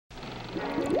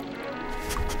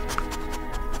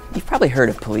You've probably heard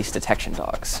of police detection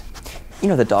dogs. You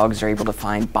know, the dogs are able to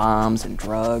find bombs and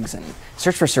drugs and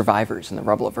search for survivors in the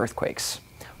rubble of earthquakes.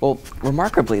 Well,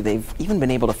 remarkably, they've even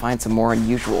been able to find some more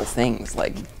unusual things,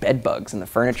 like bed bugs in the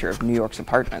furniture of New York's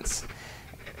apartments.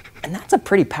 And that's a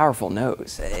pretty powerful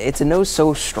nose. It's a nose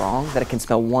so strong that it can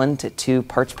smell 1 to 2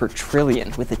 parts per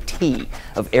trillion with a T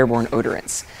of airborne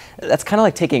odorants. That's kind of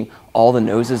like taking all the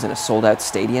noses in a sold-out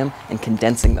stadium and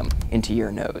condensing them into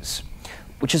your nose.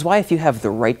 Which is why if you have the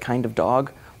right kind of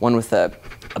dog, one with a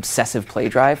obsessive play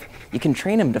drive, you can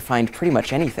train him to find pretty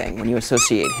much anything when you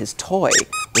associate his toy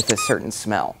with a certain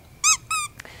smell.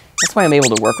 That's why I'm able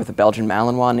to work with a Belgian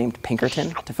Malinois named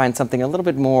Pinkerton to find something a little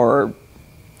bit more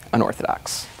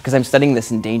unorthodox. Because I'm studying this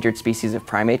endangered species of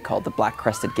primate called the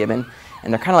black-crested gibbon,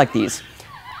 and they're kind of like these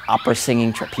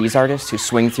opera-singing trapeze artists who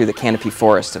swing through the canopy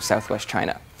forest of southwest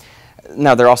China.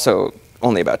 Now, they're also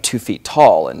only about 2 feet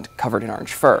tall and covered in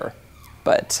orange fur.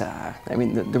 But, I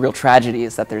mean, the real tragedy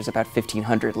is that there's about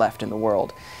 1,500 left in the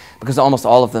world, because almost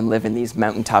all of them live in these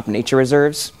mountaintop nature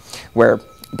reserves, where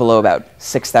below about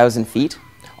 6,000 feet,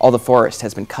 all the forest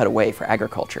has been cut away for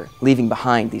agriculture, leaving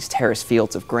behind these terraced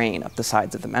fields of grain up the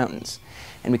sides of the mountains.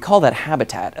 And we call that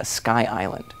habitat a sky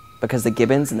island, because the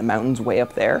gibbons in the mountains way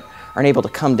up there aren't able to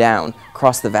come down,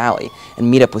 cross the valley,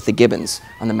 and meet up with the gibbons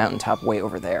on the mountaintop way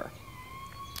over there.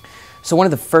 So one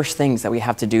of the first things that we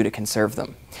have to do to conserve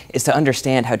them is to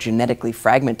understand how genetically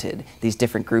fragmented these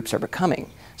different groups are becoming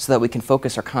so that we can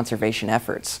focus our conservation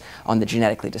efforts on the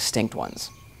genetically distinct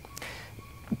ones.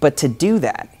 But to do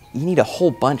that, you need a whole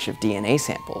bunch of DNA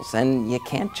samples, and you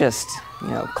can't just,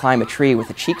 climb a tree with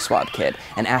a cheek swab kit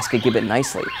and ask a gibbon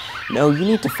nicely. No, you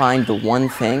need to find the one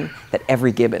thing that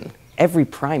every gibbon, every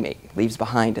primate leaves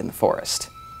behind in the forest.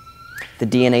 The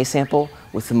DNA sample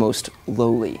with the most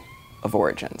lowly of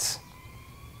origins.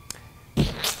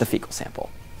 The fecal sample.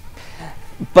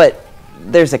 But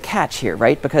there's a catch here,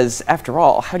 right? Because after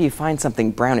all, how do you find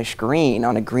something brownish-green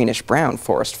on a greenish-brown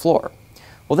forest floor?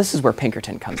 Well, this is where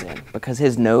Pinkerton comes in, because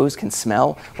his nose can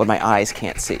smell what my eyes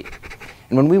can't see.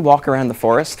 And when we walk around the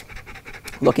forest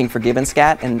looking for gibbon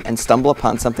scat and stumble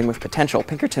upon something with potential,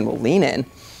 Pinkerton will lean in,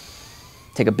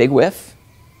 take a big whiff,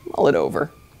 mull it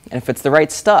over, and if it's the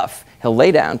right stuff, he'll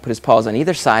lay down, put his paws on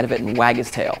either side of it, and wag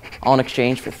his tail, all in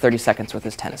exchange for 30 seconds with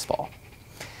his tennis ball.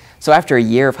 So after a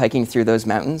year of hiking through those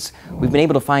mountains, we've been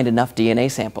able to find enough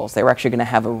DNA samples that we're actually going to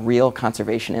have a real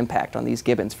conservation impact on these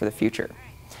gibbons for the future.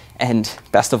 And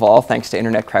best of all, thanks to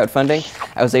internet crowdfunding,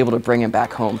 I was able to bring him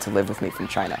back home to live with me from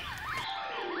China.